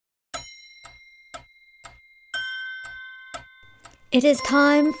It is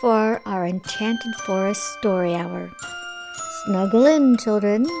time for our Enchanted Forest Story Hour. Snuggle in,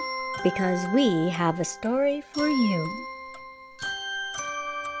 children, because we have a story for you.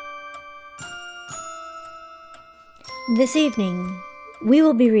 This evening, we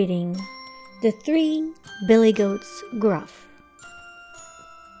will be reading The Three Billy Goats Gruff.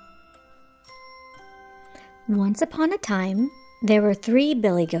 Once upon a time, there were 3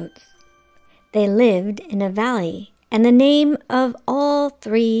 billy goats. They lived in a valley, and the name of all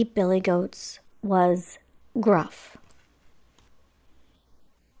 3 billy goats was Gruff.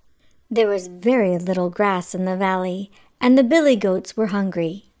 There was very little grass in the valley, and the billy goats were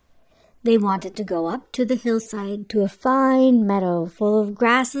hungry. They wanted to go up to the hillside to a fine meadow full of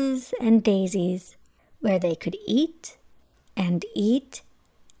grasses and daisies, where they could eat and eat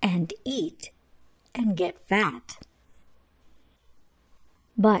and eat and get fat.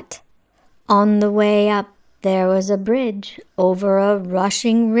 But on the way up, there was a bridge over a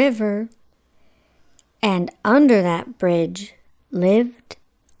rushing river, and under that bridge lived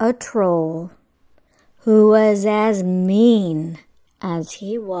a troll who was as mean as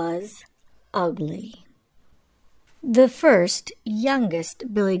he was ugly. The first,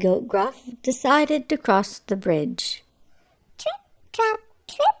 youngest Billy Goat Gruff decided to cross the bridge. Trip,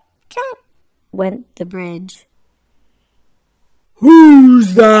 trap, went the bridge.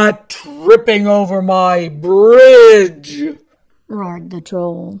 "Who's that tripping over my bridge?" roared the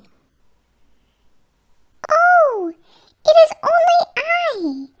troll. "Oh, it is only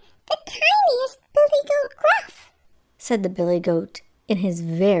I, the tiniest Billy Goat Gruff," said the billy goat in his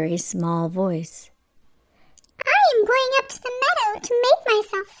very small voice. "I am going up to the meadow to make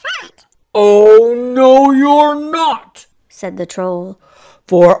myself fat." "Oh, no, you're not," said the troll,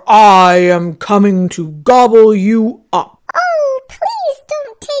 "for I am coming to gobble you up." "Oh, please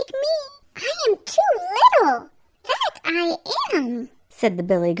don't take me. I am too little. That I am," said the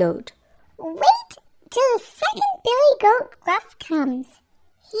billy goat. "Wait till the second Billy Goat Gruff comes.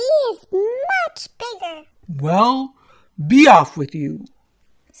 He is much bigger." "Well, be off with you,"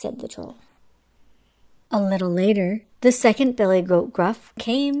 said the troll. A little later, the second Billy Goat Gruff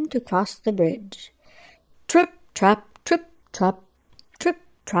came to cross the bridge. Trip, trap,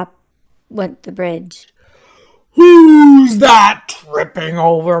 went the bridge. "Who's that tripping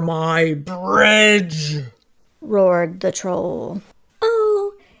over my bridge?" roared the troll.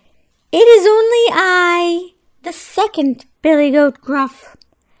 "Oh, it is only I, the second Billy Goat Gruff,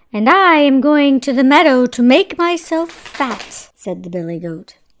 and I am going to the meadow to make myself fat," said the billy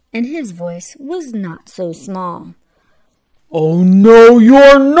goat, and his voice was not so small. "Oh, no,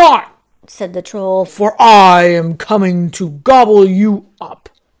 you're not," said the troll, "for I am coming to gobble you up."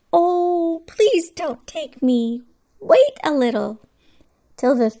 "Oh, please don't take me. Wait a little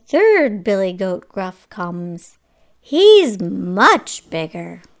till the third Billy Goat Gruff comes. He's much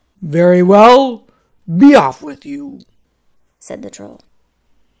bigger." "Very well, be off with you," said the troll.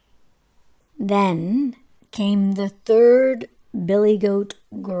 Then came the third Billy Goat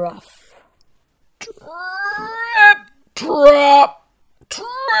Gruff. Trip, trap,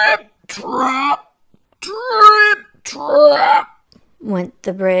 trip, trap, trip, trap, went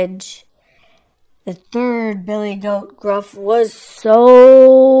the bridge. The third Billy Goat Gruff was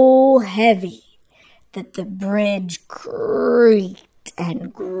so heavy that the bridge creaked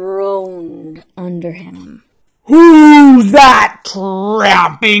and groaned under him. "Who's that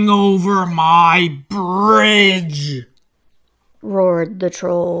tramping over my bridge?" roared the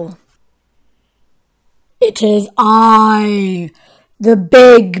troll. "It is I, the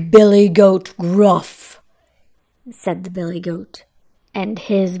big Billy Goat Gruff," said the billy goat, and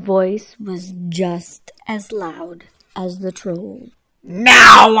his voice was just as loud as the troll.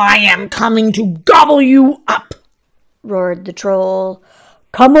 "Now I am coming to gobble you up," roared the troll.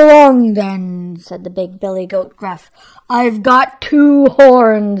 "Come along then," said the big Billy Goat Gruff. "I've got 2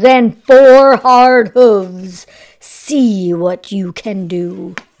 horns and 4 hard hooves. See what you can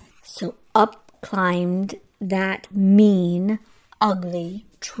do." So up climbed that mean, ugly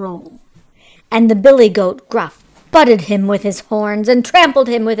troll, and the Billy Goat Gruff butted him with his horns and trampled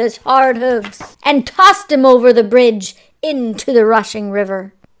him with his hard hooves and tossed him over the bridge into the rushing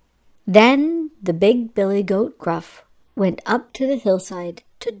river. Then the big Billy Goat Gruff went up to the hillside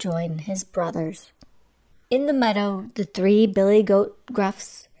to join his brothers. In the meadow, the 3 Billy Goat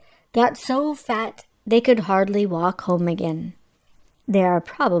Gruffs got so fat they could hardly walk home again. They are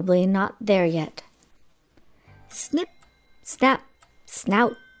probably not there yet. Snip, snap,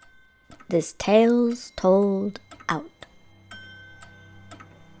 snout, this tale's told out.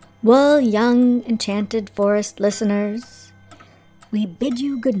 Well, young Enchanted Forest listeners, we bid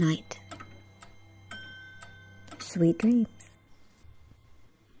you good night. Sweet dreams.